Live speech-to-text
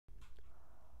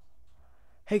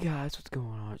Hey guys, what's going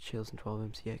on? It's Chills and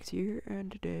 12MCX here,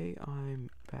 and today I'm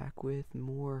back with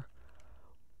more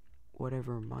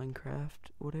whatever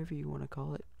Minecraft, whatever you want to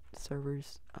call it,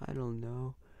 servers, I don't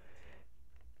know,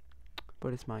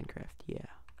 but it's Minecraft, yeah.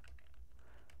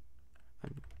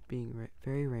 I'm being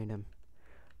very random.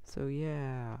 So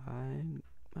yeah, I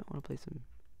might want to play some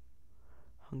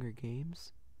Hunger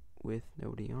Games with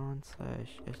nobody on,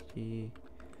 /SG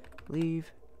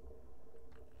leave.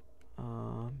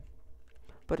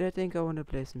 But I think I want to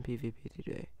play some PvP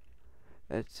today.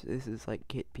 This is like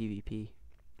kit PvP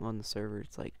on the server.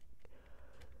 It's like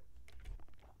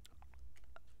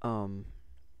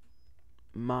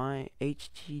my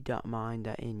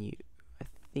hg.mine.nu I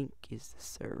think is the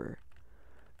server,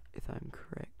 if I'm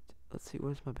correct. Let's see,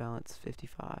 what's my balance?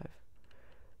 55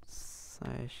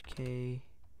 /k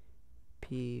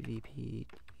pvp.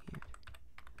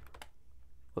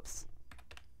 Whoops.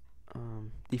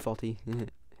 Defaulty.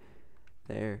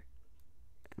 There.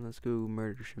 And let's go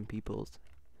murder some peoples.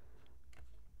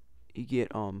 You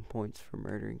get points for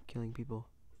murdering, killing people.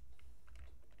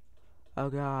 Oh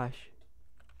gosh.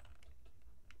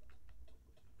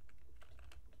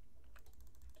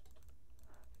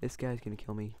 This guy's gonna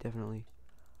kill me, definitely.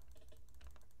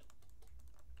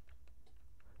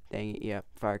 Dang it, yeah,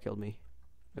 fire killed me.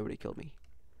 Nobody killed me.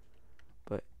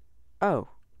 But, oh,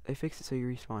 they fixed it so you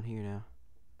respawn here now.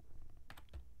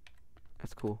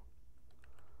 That's cool.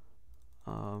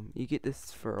 You get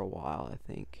this for a while, I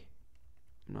think.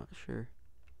 I'm not sure.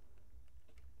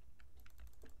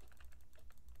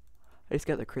 I just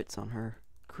got the crits on her.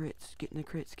 Crits, getting the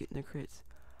crits, getting the crits.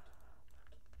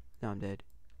 Now I'm dead.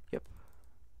 Yep.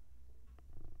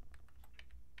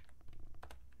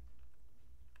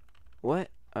 What?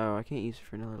 Oh, I can't use it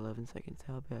for another 11 seconds.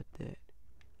 How about that?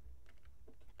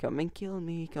 Come and kill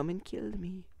me, come and kill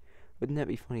me. Wouldn't that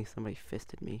be funny if somebody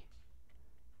fisted me?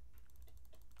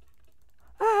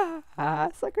 Ah,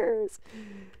 suckers!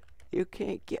 You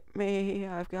can't get me.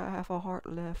 I've got half a heart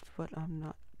left, but I'm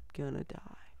not gonna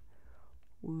die.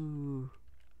 Woo.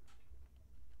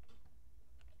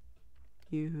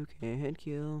 You can't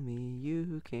kill me.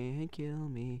 You can't kill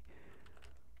me.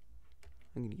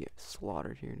 I'm gonna get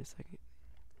slaughtered here in a second.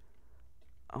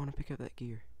 I wanna pick up that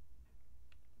gear.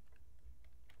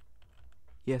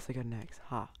 Yes, I got an axe.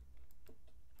 Ha.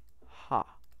 Ha.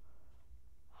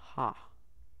 Ha.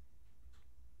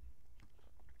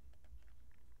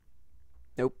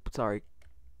 Nope, sorry.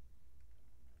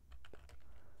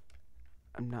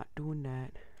 I'm not doing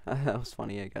that. That was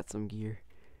funny, I got some gear.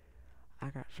 I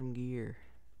got some gear.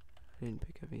 I didn't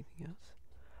pick up anything else.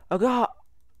 Oh god!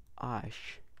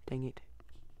 Gosh. Dang it.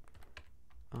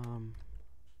 Let's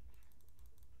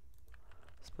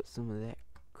put some of that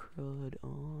crud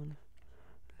on.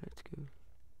 Let's go.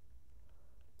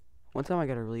 One time I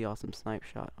got a really awesome snipe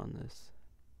shot on this.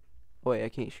 Oh wait, I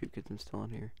can't shoot because I'm still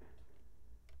on here.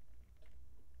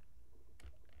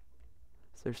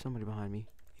 So there's somebody behind me.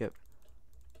 Yep.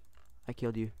 I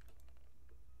killed you.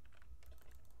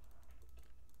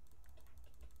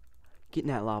 Get in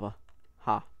that lava.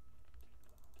 Ha.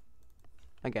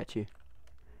 I got you.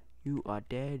 You are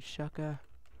dead, sucker.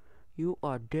 You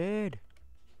are dead.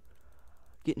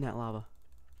 Get in that lava.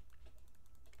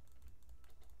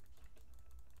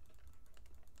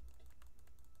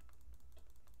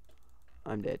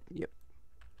 I'm dead. Yep.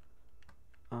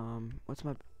 What's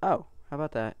my... Oh, how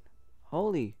about that?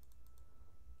 Holy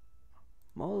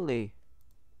moly.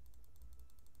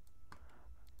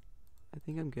 I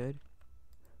think I'm good.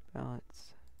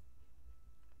 Balance.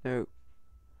 No.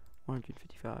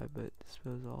 155, but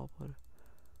disposal. But I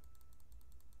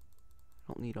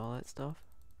don't need all that stuff.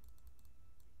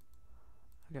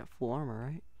 I got full armor,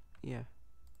 right? Yeah.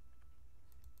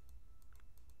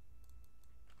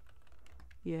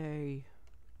 Yay.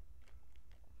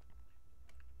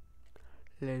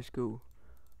 Let's go.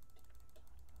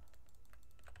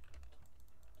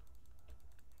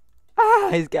 Ah,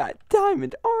 he's got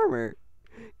diamond armor.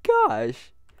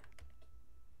 Gosh.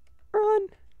 Run.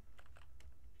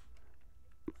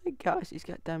 My gosh, he's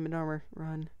got diamond armor.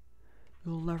 Run.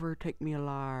 You'll never take me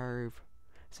alive.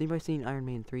 Has anybody seen Iron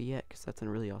Man 3 yet? Because that's a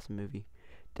really awesome movie.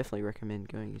 Definitely recommend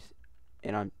going.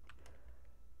 And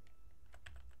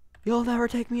You'll never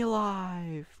take me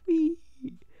alive. Whee!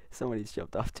 Somebody's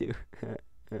jumped off too.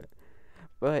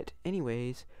 But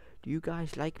anyways, do you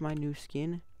guys like my new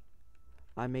skin?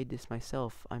 I made this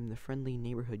myself. I'm the friendly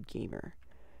neighborhood gamer.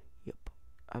 Yep.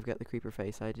 I've got the creeper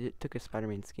face. I took a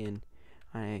Spider-Man skin.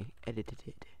 I edited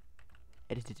it.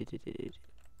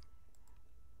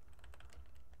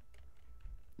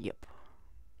 Yep.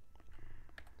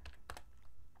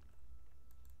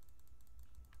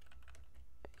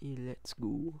 Let's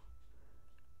go.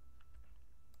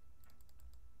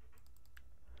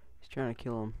 trying to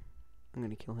kill him. I'm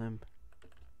gonna kill him.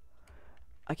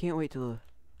 I can't wait till the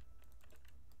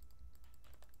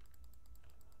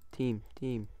team.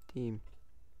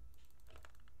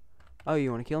 Oh,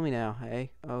 you want to kill me now,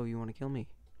 hey? Oh, you want to kill me?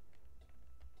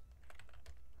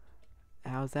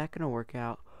 How's that gonna work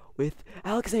out with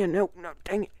Alexander? No, no,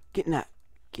 dang it! Get in that.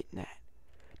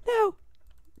 No,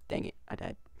 dang it! I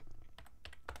died.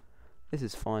 This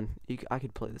is fun. I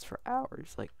could play this for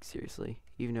hours, like seriously.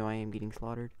 Even though I am getting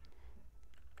slaughtered.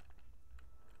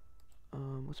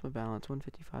 What's my balance?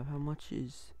 155. How much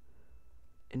is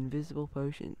invisible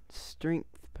potion?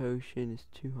 Strength potion is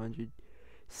 200.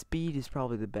 Speed is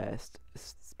probably the best.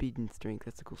 Speed and strength.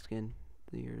 That's a cool skin.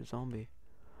 You're a zombie.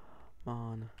 Come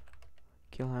on.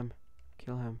 Kill him.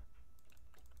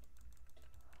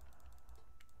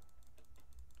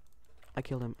 I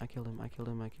killed him.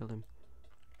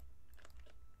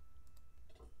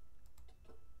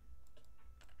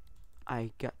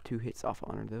 I got 2 hits off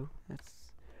honor though.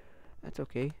 That's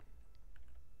okay.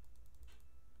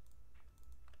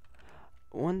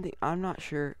 One thing I'm not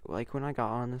sure, like when I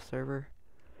got on the server,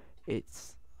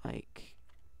 it's like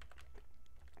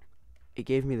it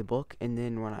gave me the book, and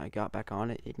then when I got back on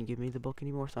it didn't give me the book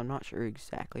anymore, so I'm not sure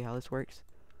exactly how this works.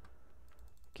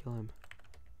 Kill him.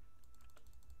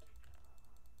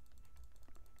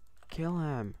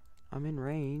 I'm in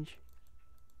range.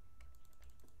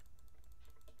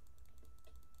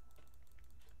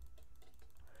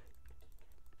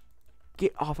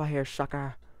 Get off of here,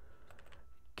 sucker.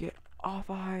 Get off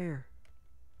of here.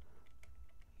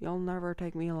 You'll never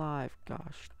take me alive.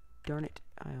 Gosh darn it.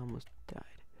 I almost died.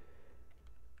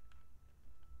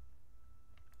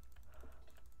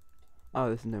 Oh,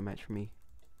 this is no match for me.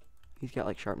 He's got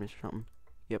like sharpness or something.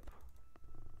 Yep.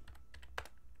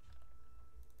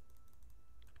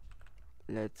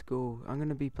 Let's go. I'm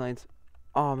gonna be playing.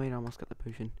 Oh man, I almost got the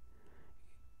potion.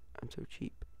 I'm so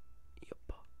cheap.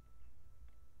 Yep.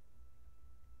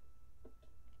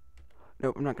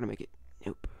 Nope, I'm not gonna make it.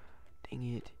 Nope.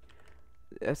 Dang it.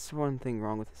 That's one thing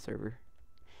wrong with the server.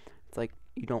 It's like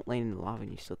you don't land in the lava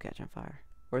and you still catch on fire.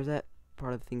 Or is that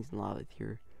part of the things in lava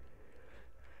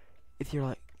if you're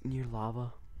like near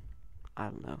lava? I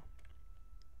don't know.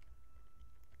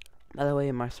 By the way,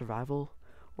 in my survival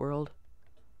world,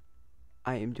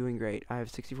 I am doing great. I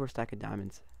have 64 stack of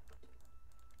diamonds.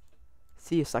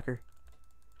 See ya, sucker.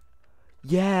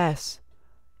 Yes!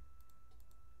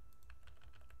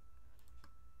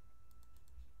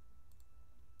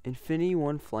 Infinity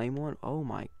 1, Flame 1. Oh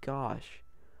my gosh.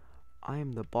 I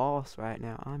am the boss right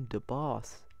now. I'm the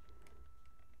boss.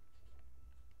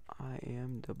 I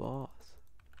am the boss.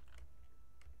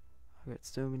 I've got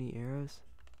so many arrows.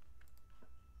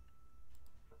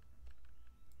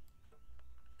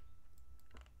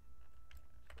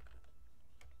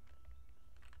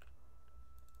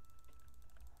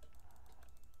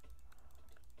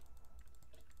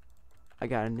 I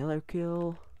got another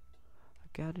kill.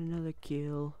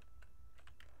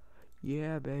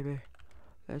 Yeah, baby.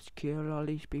 Let's kill all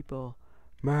these people.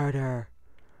 Murder.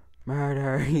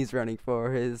 He's running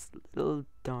for his little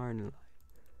darn life.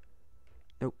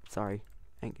 Nope, sorry.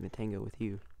 I ain't gonna tango with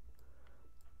you.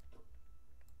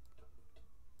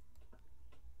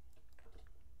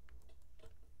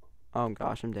 Oh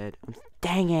gosh, I'm dead.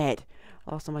 Dang it!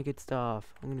 I lost all my good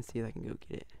stuff. I'm gonna see if I can go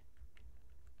get it.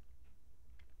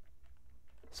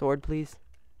 Sword, please.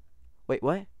 Wait,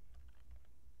 what?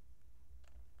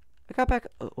 I got back.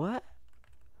 What?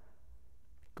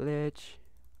 Glitch.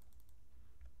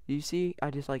 You see? I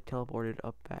just like teleported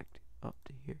back up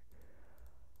to here.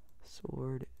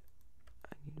 Sword. I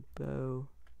need a bow,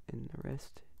 and the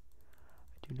rest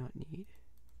I do not need.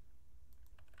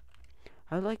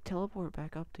 I'd like teleport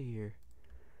back up to here.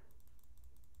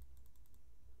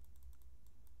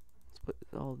 Let's put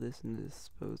all this in the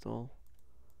disposal.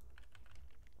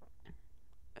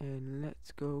 And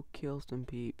let's go kill some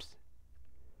peeps.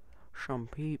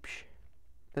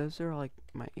 Those are like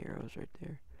my arrows right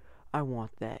there. I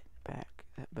want that back,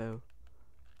 that bow.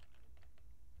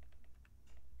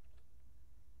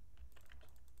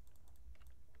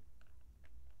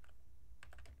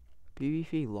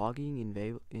 PvP logging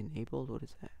enabled? What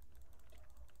is that?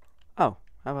 Oh,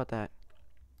 how about that?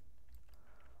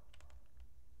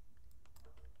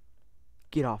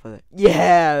 Get off of that.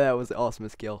 Yeah, that was the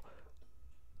awesomest kill.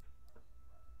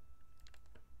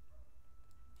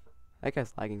 That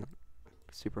guy's lagging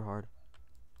super hard.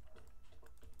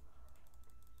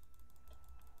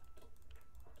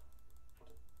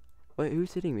 Wait,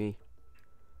 who's hitting me?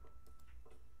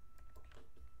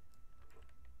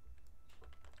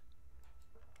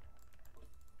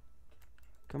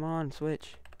 Come on,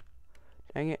 switch.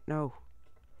 Dang it, no.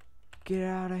 Get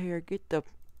out of here. Get the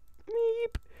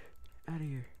meep out of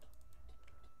here.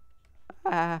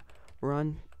 Ah,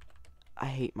 run. I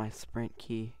hate my sprint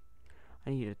key. I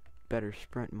need a better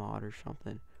sprint mod or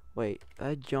something. Wait,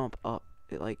 I jump up.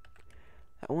 It like,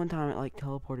 at one time it like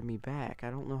teleported me back. I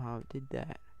don't know how it did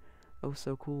that. That was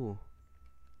so cool.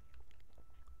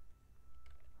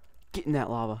 Get in that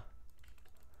lava.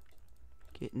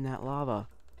 Get in that lava.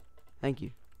 Thank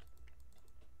you.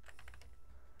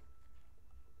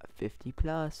 50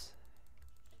 plus.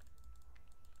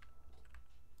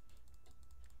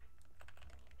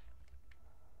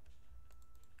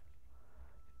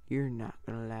 You're not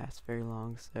gonna last very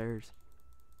long, sirs.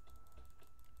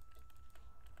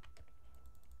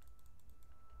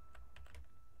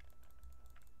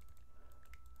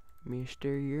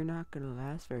 Mister, you're not gonna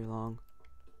last very long.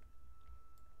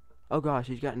 Oh gosh,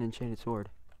 he's got an enchanted sword.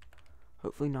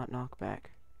 Hopefully not knockback.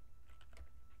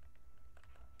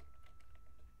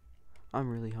 I'm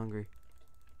really hungry.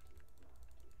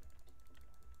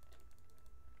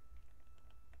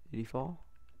 Did he fall?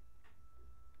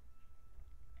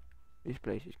 This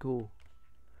place is cool.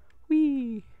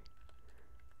 Whee!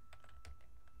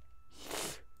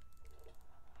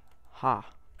 Ha!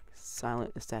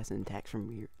 Silent assassin attacks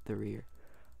from the rear.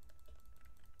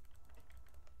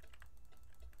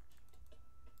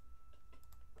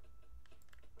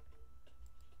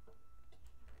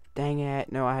 Dang it.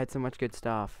 No, I had so much good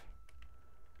stuff.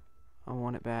 I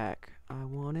want it back. I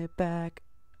want it back.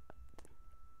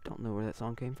 Don't know where that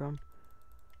song came from.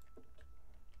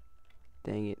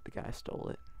 Dang it, the guy stole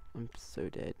it. I'm so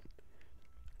dead.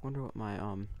 Wonder what my,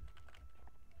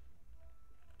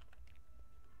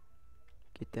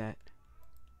 get that.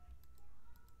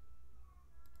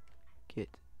 Get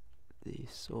the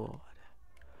sword.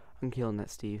 I'm killing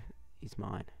that Steve. He's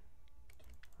mine.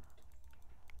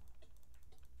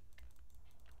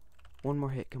 One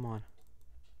more hit, come on.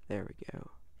 There we go.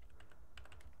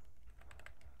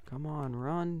 Come on,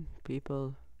 run,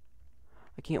 people.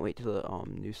 I can't wait till the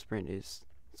new sprint is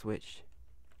switched.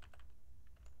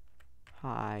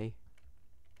 Hi.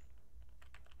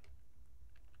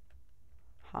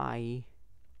 Hi.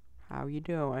 How you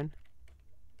doing?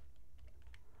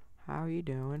 How you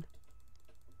doing?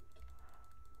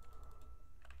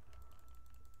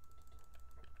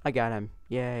 I got him.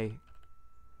 Yay.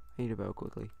 I need a bow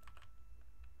quickly.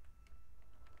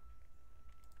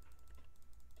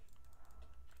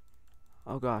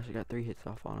 Oh gosh, I got 3 hits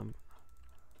off on him.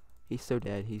 He's so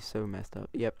dead. He's so messed up.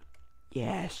 Yep.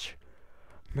 Yes.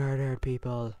 Murdered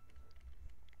people.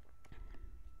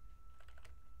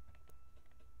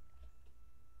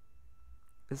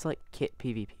 It's like kit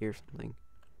PvP or something.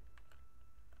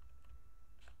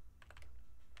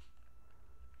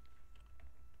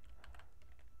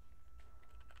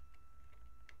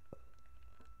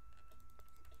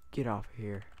 Get off of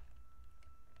here.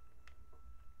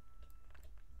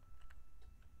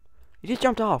 You just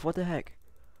jumped off. What the heck?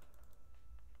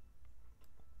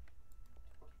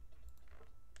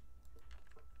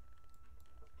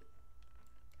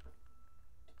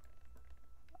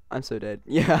 I'm so dead.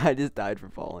 Yeah, I just died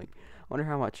from falling. I wonder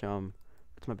how much,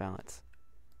 what's my balance?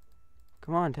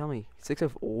 Come on, tell me. 6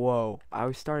 of, whoa. I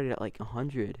was started at like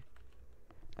 100.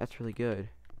 That's really good.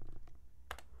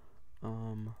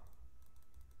 I'm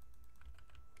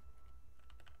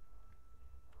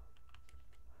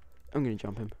gonna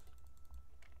jump him.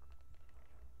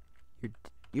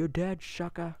 You're dead,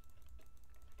 sucker.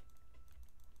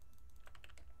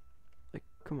 Like,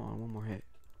 come on, one more hit.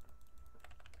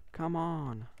 Come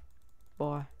on,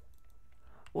 boy.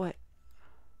 What?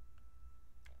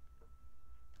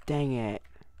 Dang it.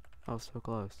 I was so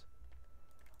close.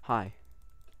 Hi.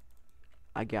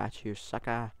 I got you,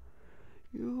 sucker.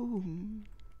 You.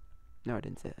 No, I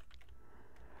didn't say that.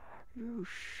 You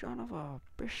son of a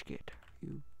biscuit.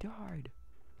 You died.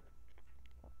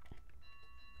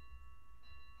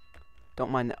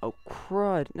 Don't mind that. Oh,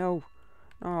 crud. No.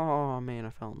 Oh, man, I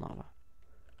fell in lava.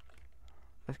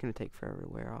 That's gonna take forever to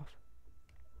wear off.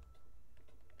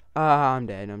 Ah, I'm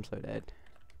dead. I'm so dead.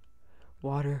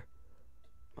 Water.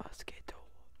 Mosquito.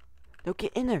 No,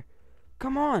 get in there.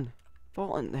 Come on.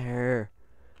 Fall in there.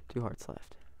 2 hearts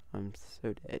left. I'm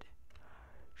so dead.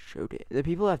 So dead. The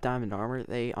people that have diamond armor,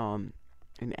 they, an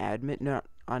admin, not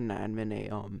an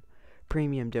admin, a,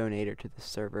 premium donator to the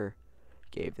server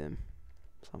gave them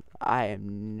something. I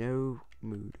am no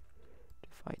mood to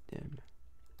fight them.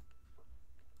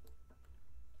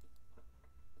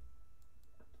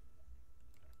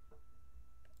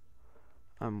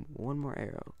 One more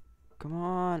arrow. Come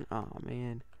on. Oh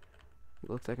man. It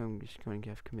looks like I'm just going to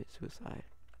have to commit suicide.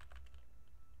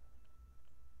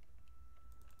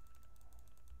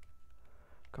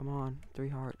 Come on, 3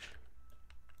 hearts.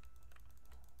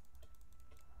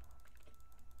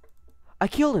 I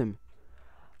killed him!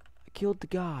 I killed the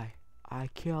guy. I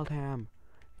killed him.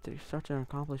 It's such an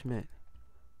accomplishment.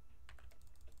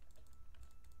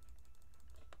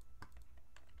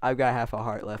 I've got half a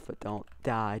heart left, but don't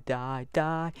die, die,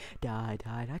 die, die,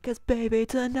 die, die, 'cause baby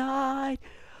tonight,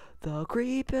 the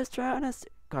creep is trying to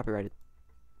copyrighted.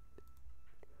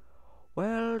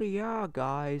 Well, yeah,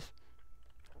 guys,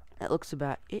 that looks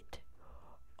about it.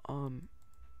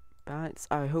 Balance.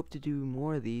 I hope to do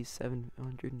more of these.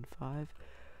 705.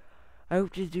 I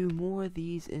hope to do more of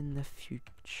these in the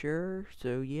future.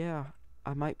 So yeah,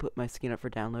 I might put my skin up for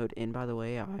download. And by the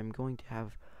way, I'm going to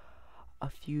have a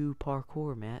few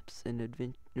parkour maps and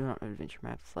not adventure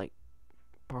maps, like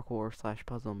parkour /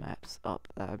 puzzle maps up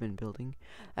that I've been building.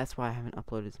 That's why I haven't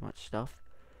uploaded as much stuff.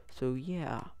 So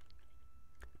yeah,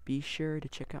 be sure to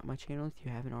check out my channel if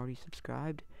you haven't already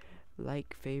subscribed.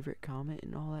 Like, favorite, comment,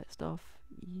 and all that stuff.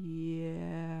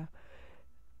 Yeah.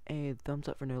 And thumbs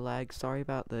up for no lag. Sorry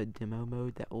about the demo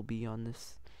mode that will be on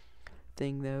this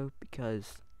thing though,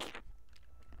 because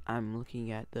I'm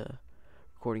looking at the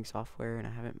recording software and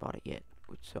I haven't bought it yet,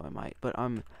 so I might. But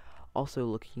I'm also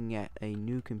looking at a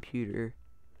new computer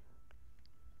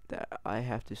that I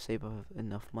have to save up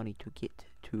enough money to get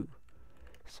to.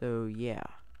 So yeah,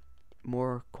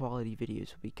 more quality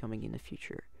videos will be coming in the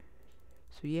future.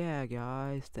 So yeah,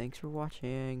 guys, thanks for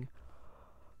watching.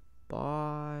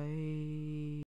 Bye.